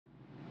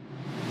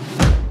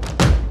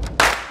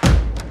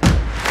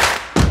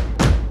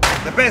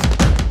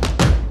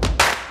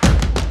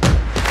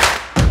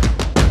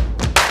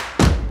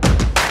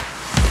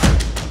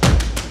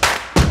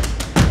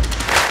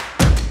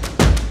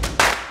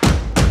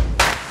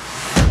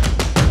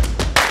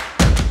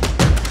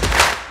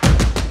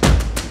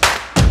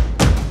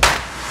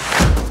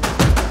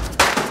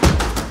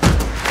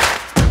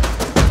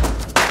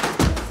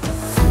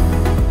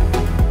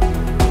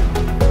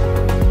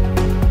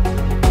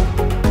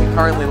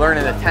currently learn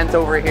in a tent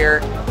over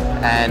here,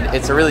 and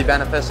it's a really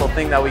beneficial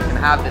thing that we can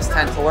have this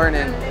tent to learn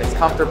in. It's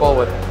comfortable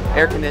with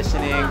air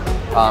conditioning,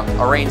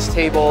 arranged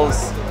tables,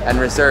 and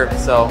reserved,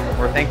 so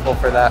we're thankful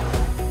for that.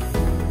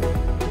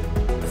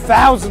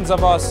 Thousands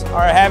of us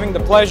are having the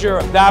pleasure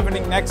of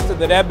davening next to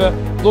the Rebbe,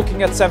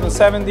 looking at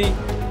 770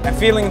 and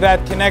feeling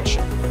that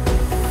connection.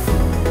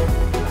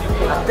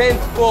 הטנט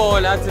פה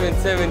ליד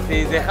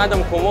 770 זה אחד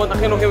המקומות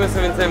הכי נוחים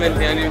ב-770.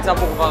 אני נמצא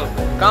פה כבר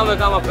כמה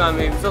וכמה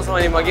פעמים, סוף סוף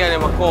אני מגיע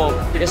למקום,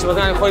 יש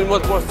בזמן אני יכול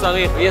ללמוד כמו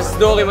שצריך, יש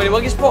סדורים, אני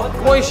מרגיש פה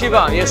כמו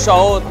ישיבה, יש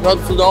שעות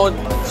מאוד מסודרות,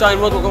 אפשר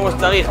ללמוד פה כמו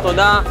שצריך.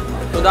 תודה,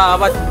 תודה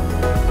רבה.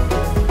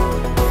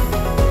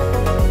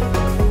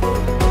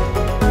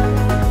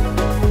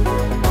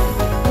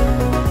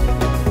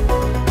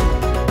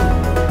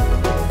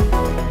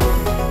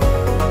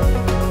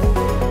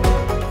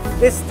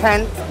 This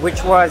tent,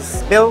 which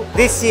was built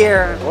this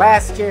year,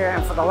 last year,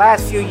 and for the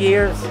last few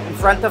years in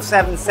front of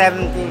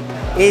 770,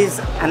 is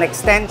an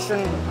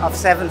extension of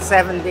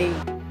 770.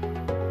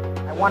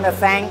 I want to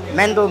thank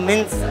Mendel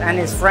Mintz and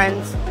his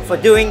friends for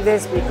doing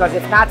this, because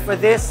if not for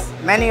this,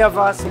 many of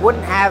us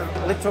wouldn't have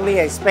literally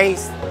a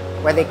space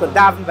where they could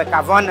daven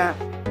b'kavona.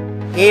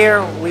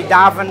 Here we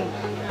daven,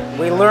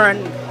 we learn.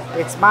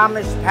 It's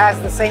mamish, has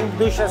the same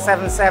Kedusha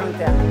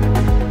 770.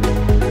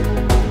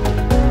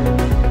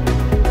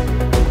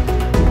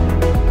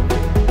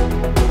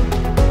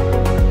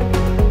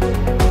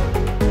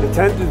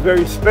 The tent is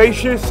very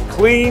spacious,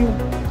 clean,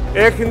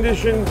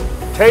 air-conditioned,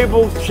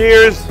 tables,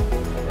 chairs,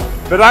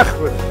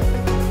 berachlis.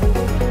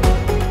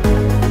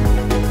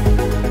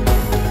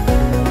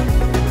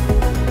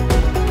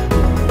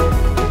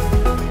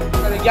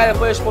 כשנגיע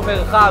לפה יש פה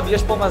מרחב,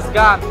 יש פה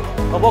מזגן,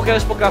 בבוקר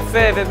יש פה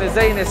קפה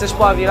ומזיינס, יש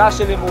פה אווירה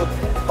של לימוד.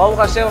 ברוך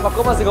השם,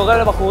 המקום הזה גורם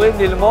לבחורים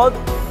ללמוד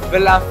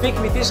ולהפיק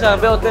מתשרי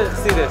הרבה יותר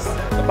חסידס.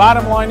 The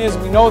bottom line is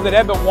we know that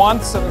Rebbe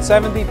wants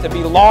 770 to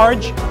be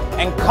large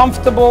and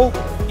comfortable,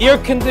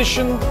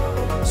 air-conditioned,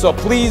 so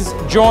please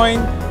join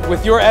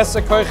with your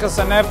Esa Koiches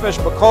HaNefesh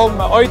B'kol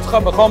Ma'oitcha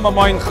B'kol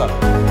Ma'moincha.